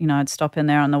 I'd stop in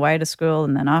there on the way to school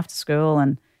and then after school.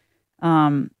 And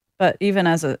but even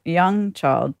as a young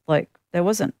child, like there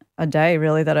wasn't a day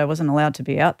really that I wasn't allowed to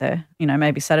be out there.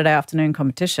 Maybe Saturday afternoon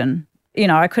competition.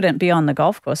 I couldn't be on the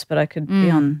golf course, but I could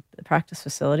be on the practice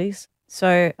facilities.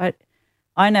 So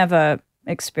I never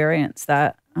experienced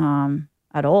that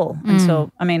at all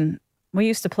until, we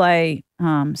used to play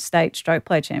state stroke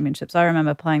play championships. I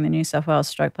remember playing the New South Wales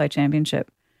Stroke Play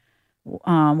Championship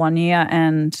one year,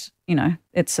 and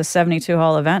it's a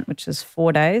 72-hole event, which is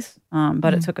 4 days,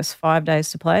 but it took us 5 days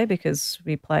to play because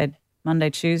we played Monday,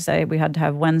 Tuesday. We had to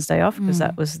have Wednesday off because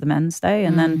that was the men's day,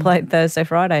 and then played Thursday,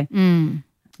 Friday.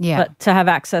 Yeah, but to have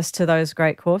access to those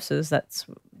great courses, that's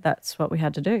what we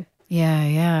had to do.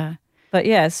 Yeah.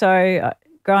 But so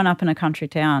growing up in a country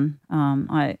town,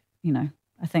 I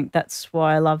think that's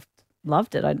why I loved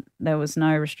it. There was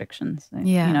no restrictions.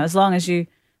 As long as you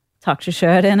tucked your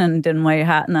shirt in and didn't wear your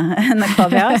hat in the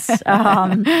clubhouse,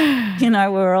 we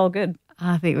were all good.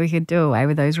 I think we could do away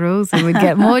with those rules and we'd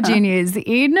get more juniors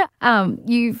in.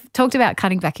 You've talked about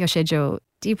cutting back your schedule.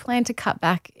 Do you plan to cut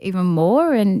back even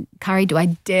more? And Karrie, do I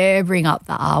dare bring up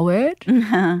the R word?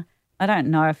 I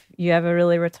don't know if you ever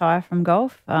really retire from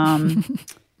golf. I'm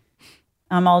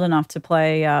old enough to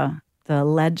play the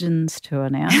Legends Tour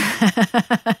now.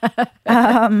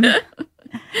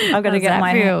 I've got to get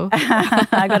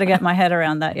I got to get my head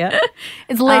around that yet.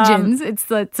 It's Legends.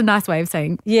 It's a nice way of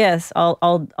saying. Yes,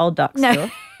 old ducks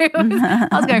tour. I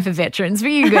was going for veterans,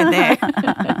 but you go there.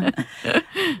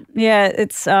 Yeah,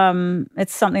 it's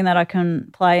something that I can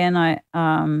play in.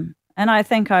 And I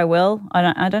think I will.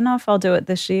 I don't know if I'll do it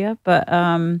this year, but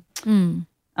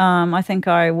I think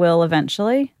I will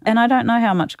eventually. And I don't know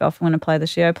how much golf I'm going to play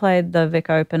this year. I played the Vic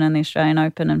Open and the Australian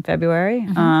Open in February,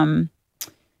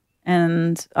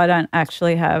 and I don't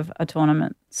actually have a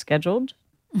tournament scheduled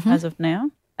as of now.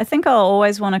 I think I'll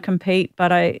always want to compete,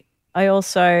 but I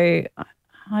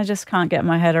just can't get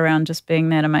my head around just being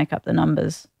there to make up the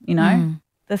numbers.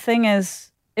 The thing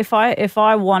is, if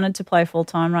I wanted to play full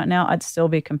time right now, I'd still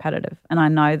be competitive, and I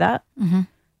know that.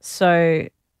 So,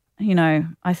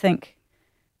 I think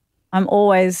I'm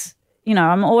always going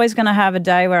to have a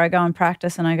day where I go and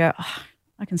practice and I go,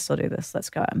 I can still do this.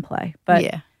 Let's go out and play. But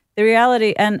the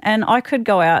reality, and I could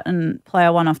go out and play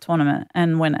a one-off tournament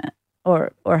and win it,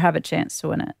 or have a chance to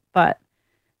win it. But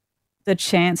the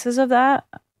chances of that,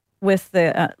 with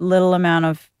the little amount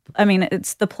of,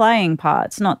 it's the playing part.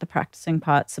 It's not the practicing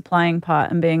part. It's the playing part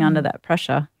and being under that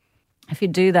pressure. If you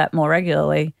do that more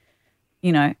regularly,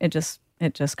 it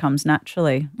just comes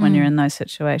naturally when you're in those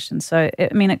situations. So,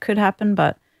 it could happen,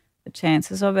 but the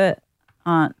chances of it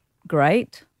aren't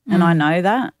great, and I know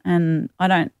that. And I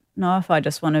don't know if I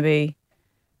just want to be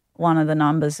one of the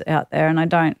numbers out there, and I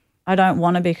don't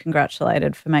want to be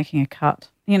congratulated for making a cut.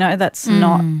 That's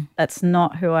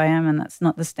not who I am, and that's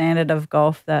not the standard of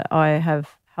golf that I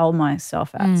have held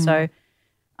myself at. So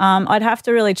I'd have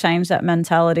to really change that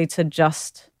mentality to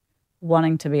just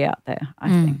wanting to be out there, I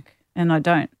think. And I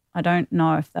don't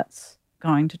know if that's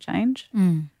going to change.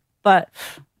 But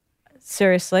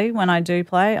seriously, when I do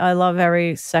play, I love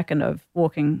every second of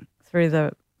walking through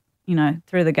the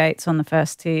gates on the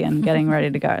first tee and getting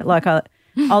ready to go. Like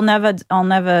I'll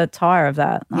never tire of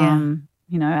that.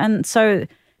 And so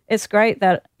it's great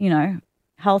that,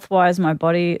 health-wise, my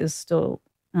body is still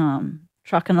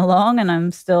trucking along, and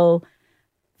I'm still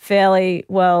fairly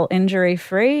well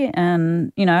injury-free,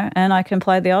 and I can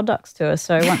play the Old Ducks Tour.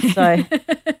 So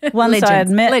once I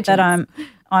admit that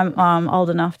I'm old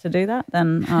enough to do that,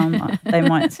 then they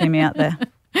might see me out there.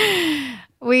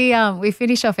 We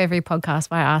finish off every podcast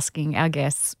by asking our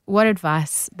guests what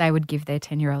advice they would give their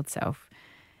 10-year-old self.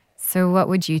 So what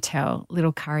would you tell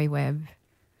little Karrie Webb,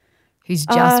 who's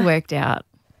just worked out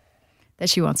that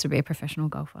she wants to be a professional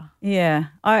golfer? Yeah,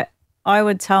 I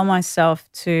would tell myself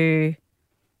to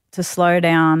slow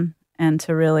down and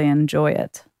to really enjoy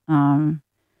it, to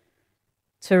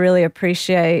really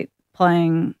appreciate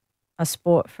playing a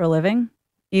sport for a living,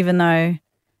 even though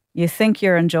you think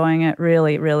you're enjoying it,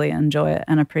 really, really enjoy it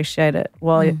and appreciate it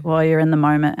while you're in the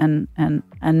moment, and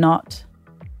not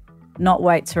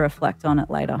wait to reflect on it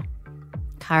later.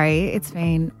 Karrie, it's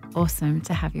been awesome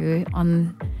to have you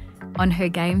on Her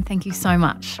Game. Thank you so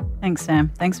much. Thanks,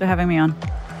 Sam. Thanks for having me on.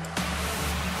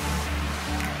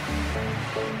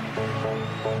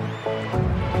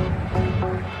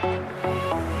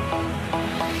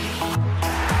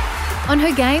 On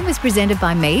Her Game was presented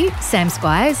by me, Sam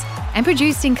Squiers, and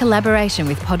produced in collaboration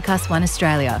with Podcast One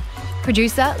Australia.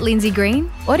 Producer, Lindsay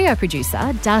Green. Audio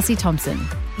producer, Darcy Thompson.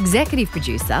 Executive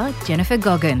producer, Jennifer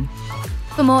Goggin.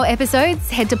 For more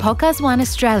episodes, head to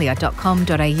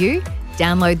podcastoneaustralia.com.au,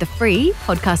 download the free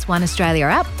Podcast One Australia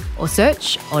app, or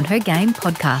search On Her Game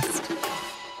podcast.